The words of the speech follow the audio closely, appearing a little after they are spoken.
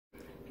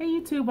Hey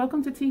YouTube,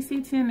 welcome to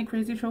TC10, the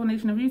crazy troll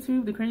nation of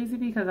YouTube. The crazy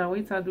because I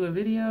wait till I do a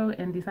video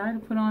and decide to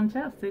put on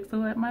chapstick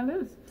so that my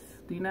lips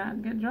do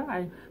not get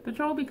dry. The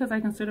troll because I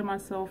consider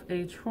myself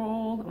a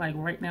troll, like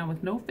right now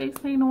with no face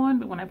paint on,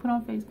 but when I put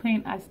on face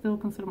paint, I still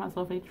consider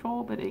myself a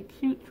troll, but a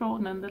cute troll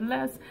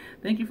nonetheless.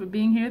 Thank you for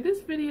being here.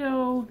 This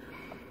video,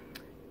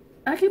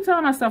 I keep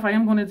telling myself I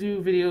am going to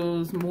do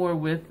videos more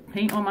with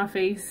paint on my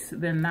face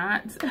than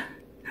not,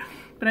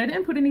 but I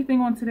didn't put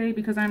anything on today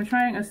because I'm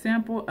trying a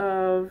sample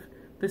of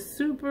the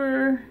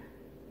Super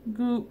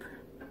Goop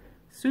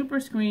Super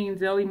Screen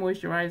Daily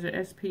Moisturizer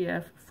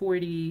SPF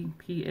 40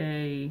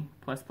 PA+++.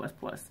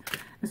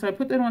 And so I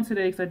put that on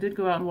today because I did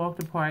go out and walk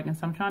the park, and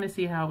so I'm trying to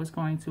see how it's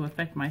going to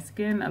affect my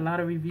skin. A lot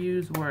of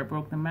reviews where I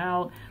broke them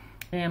out,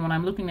 and when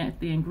I'm looking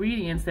at the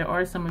ingredients, there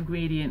are some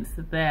ingredients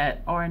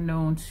that are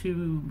known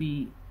to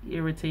be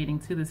irritating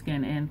to the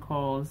skin and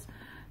cause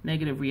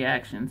negative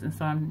reactions, and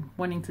so I'm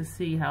wanting to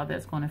see how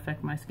that's going to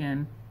affect my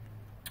skin.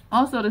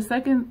 Also, the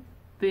second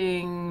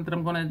thing that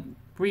I'm going to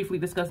briefly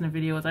discuss in the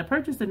video is I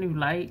purchased a new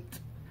light,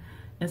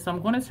 and so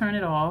I'm going to turn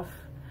it off.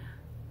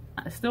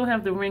 I still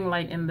have the ring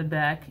light in the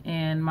back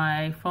and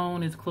my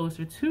phone is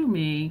closer to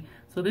me,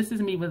 so this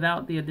is me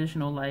without the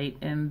additional light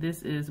and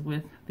this is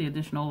with the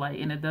additional light,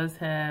 and it does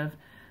have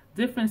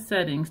different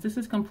settings. This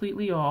is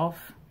completely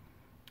off.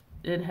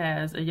 It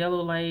has a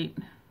yellow light,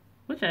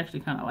 which I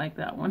actually kind of like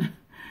that one,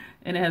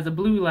 and it has a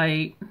blue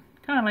light,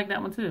 kind of like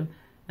that one too,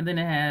 and then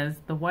it has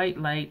the white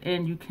light,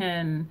 and you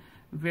can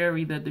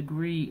vary the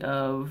degree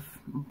of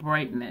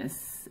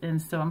brightness. And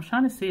so I'm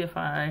trying to see if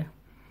I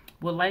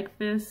will like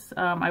this.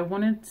 I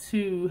wanted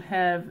to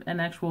have an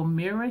actual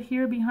mirror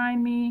here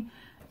behind me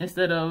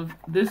instead of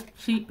this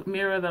cheap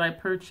mirror that I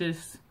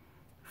purchased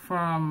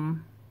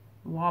from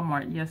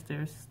Walmart. Yes,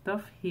 there's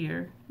stuff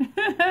here.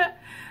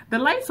 The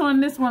lights on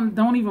this one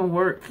don't even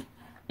work,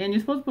 and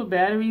you're supposed to put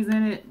batteries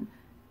in it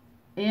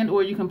and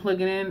or you can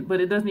plug it in, but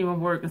it doesn't even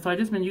work. And so I've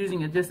just been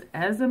using it just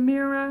as a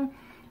mirror.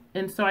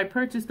 And so I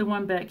purchased the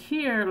one back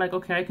here, like,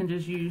 okay, I can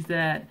just use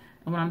that,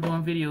 and when I'm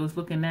doing videos,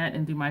 looking at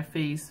and do my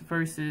face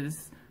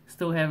versus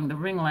still having the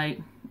ring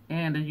light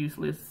and a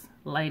useless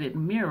lighted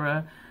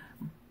mirror.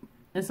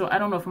 And so I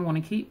don't know if I'm going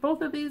to keep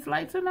both of these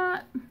lights or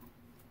not.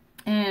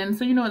 And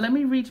so, you know what, let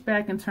me reach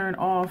back and turn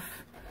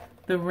off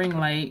the ring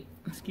light.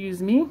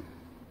 Excuse me.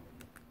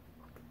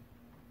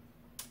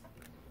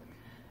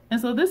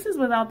 And so this is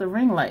without the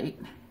ring light.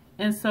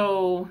 And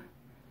so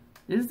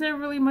is there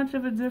really much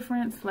of a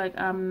difference? Like,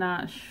 I'm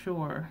not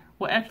sure.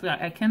 Well, actually,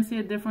 I can see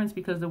a difference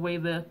because the way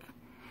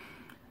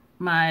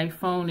my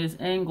phone is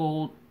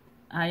angled,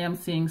 I am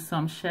seeing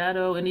some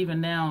shadow. And even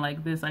now,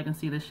 like this, I can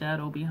see the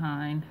shadow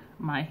behind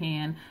my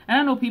hand. And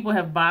I know people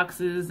have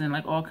boxes and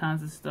like all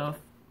kinds of stuff,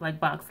 like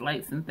box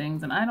lights and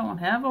things. And I don't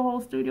have a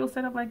whole studio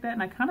set up like that.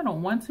 And I kind of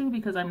don't want to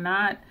because I'm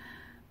not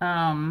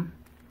a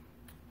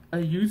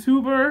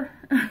YouTuber.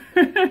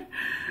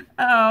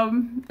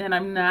 And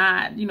I'm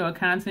not, you know, a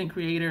content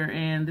creator,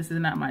 and this is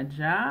not my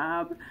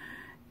job.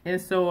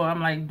 And so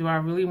I'm like, do I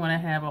really want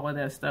to have all of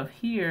that stuff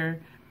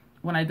here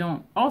when I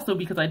don't, also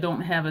because I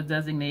don't have a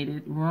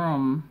designated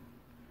room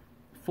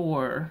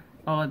for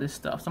all of this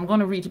stuff. So I'm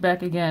going to reach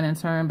back again and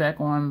turn back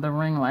on the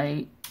ring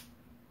light.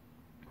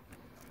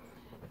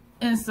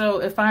 And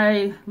so if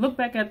I look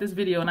back at this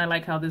video and I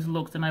like how this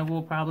looks, then I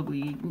will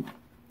probably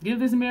give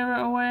this mirror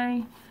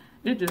away.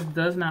 It just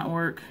does not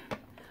work.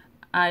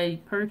 I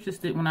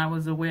purchased it when I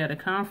was away at a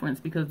conference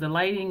because the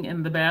lighting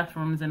in the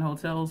bathrooms in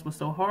hotels was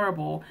so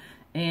horrible,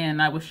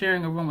 and I was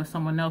sharing a room with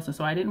someone else, and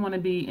so I didn't want to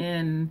be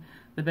in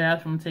the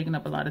bathroom taking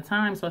up a lot of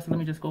time, so I said let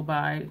me just go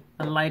buy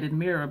a lighted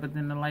mirror, but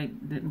then the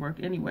light didn't work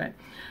anyway.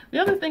 The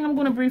other thing I'm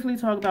going to briefly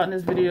talk about in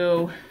this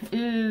video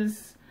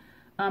is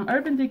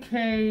Urban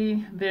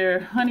Decay, their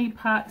honey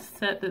pot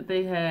set that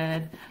they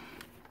had.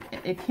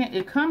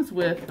 It comes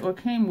with, or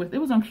came with, it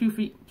was on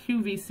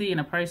QVC, and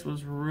the price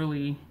was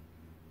really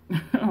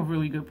a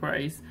really good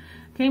price.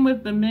 Came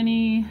with the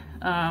mini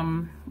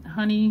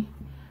honey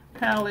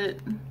palette,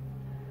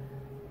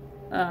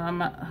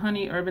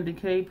 honey Urban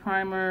Decay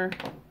primer.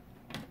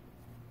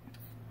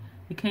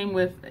 It came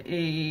with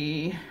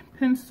a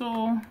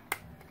pencil.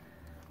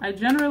 I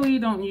generally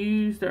don't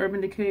use the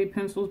Urban Decay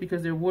pencils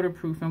because they're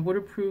waterproof, and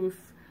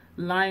waterproof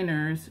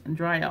liners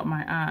dry out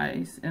my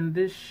eyes, and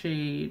this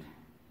shade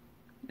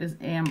is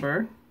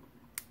amber.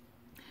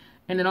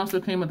 And it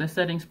also came with a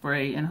setting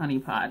spray and honey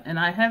pot. And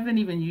I haven't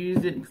even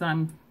used it because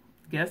I'm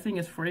guessing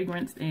it's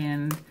fragranced.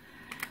 And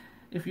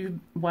if you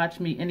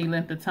watch me any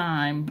length of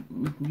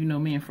time, you know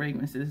me and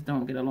fragrances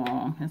don't get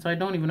along. And so I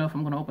don't even know if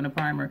I'm going to open a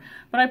primer.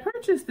 But I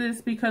purchased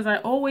this because I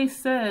always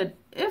said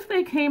if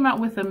they came out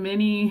with a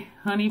mini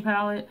honey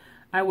palette,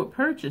 I would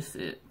purchase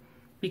it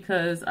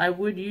because I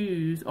would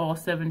use all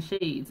 7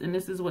 shades. And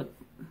this is what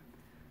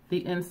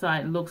the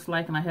inside looks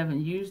like, and I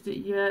haven't used it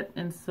yet.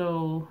 And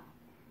so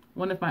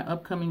one of my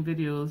upcoming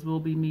videos will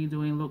be me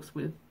doing looks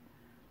with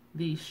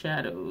these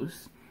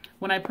shadows.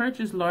 When I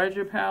purchase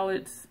larger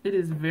palettes, it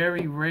is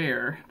very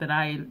rare that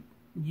I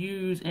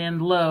use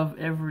and love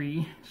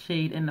every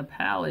shade in the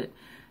palette.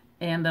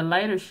 And the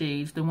lighter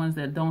shades, the ones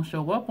that don't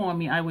show up on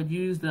me, I would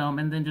use them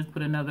and then just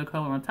put another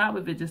color on top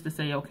of it just to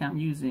say, okay, I'm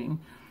using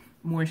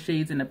more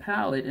shades in the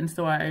palette. And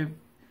so I'm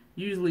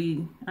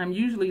usually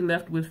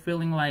left with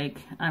feeling like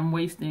I'm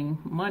wasting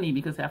money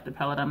because half the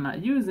palette I'm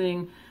not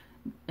using.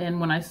 And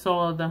when I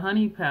saw the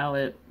honey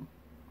palette,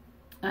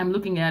 I'm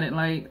looking at it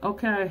like,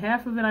 okay,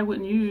 half of it I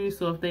wouldn't use,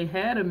 so if they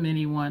had a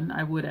mini one,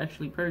 I would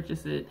actually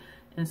purchase it.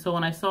 And so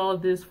when I saw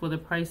this for the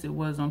price it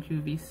was on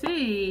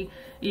QVC,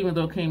 even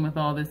though it came with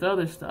all this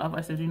other stuff, I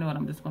said, you know what,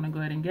 I'm just going to go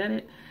ahead and get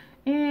it.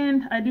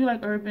 And I do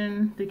like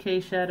Urban Decay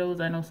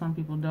shadows. I know some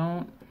people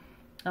don't.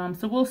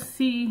 So we'll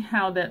see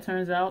how that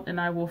turns out, and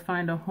I will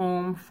find a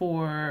home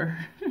for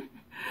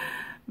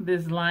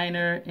this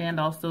liner and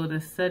also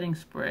this setting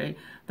spray.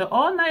 The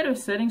all-nighter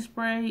setting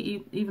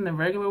spray, even the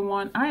regular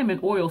one, I am an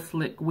oil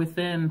slick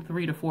within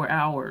 3 to 4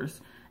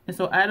 hours. And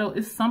so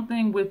it's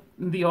something with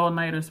the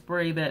all-nighter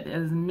spray that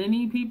as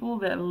many people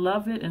that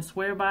love it and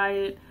swear by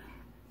it,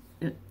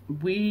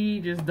 we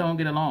just don't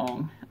get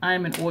along.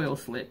 I'm an oil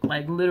slick,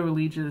 like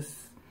literally just,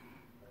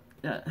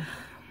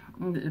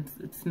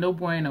 it's no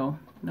bueno,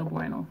 no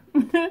bueno.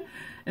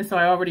 And so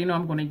I already know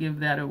I'm going to give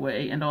that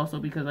away, and also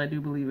because I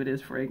do believe it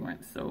is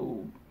fragrance.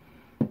 So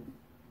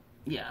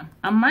yeah,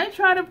 I might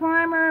try the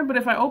primer, but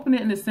if I open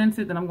it and it scents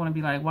it, then I'm going to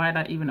be like, why did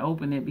I even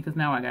open it? Because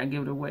now I got to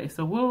give it away.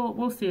 So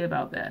we'll see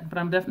about that. But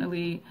I'm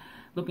definitely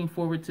looking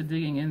forward to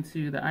digging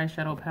into the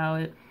eyeshadow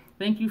palette.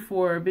 Thank you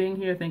for being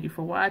here. Thank you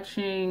for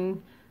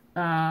watching.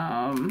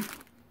 And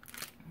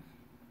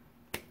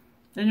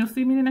you'll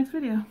see me in the next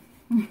video.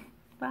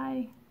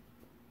 Bye.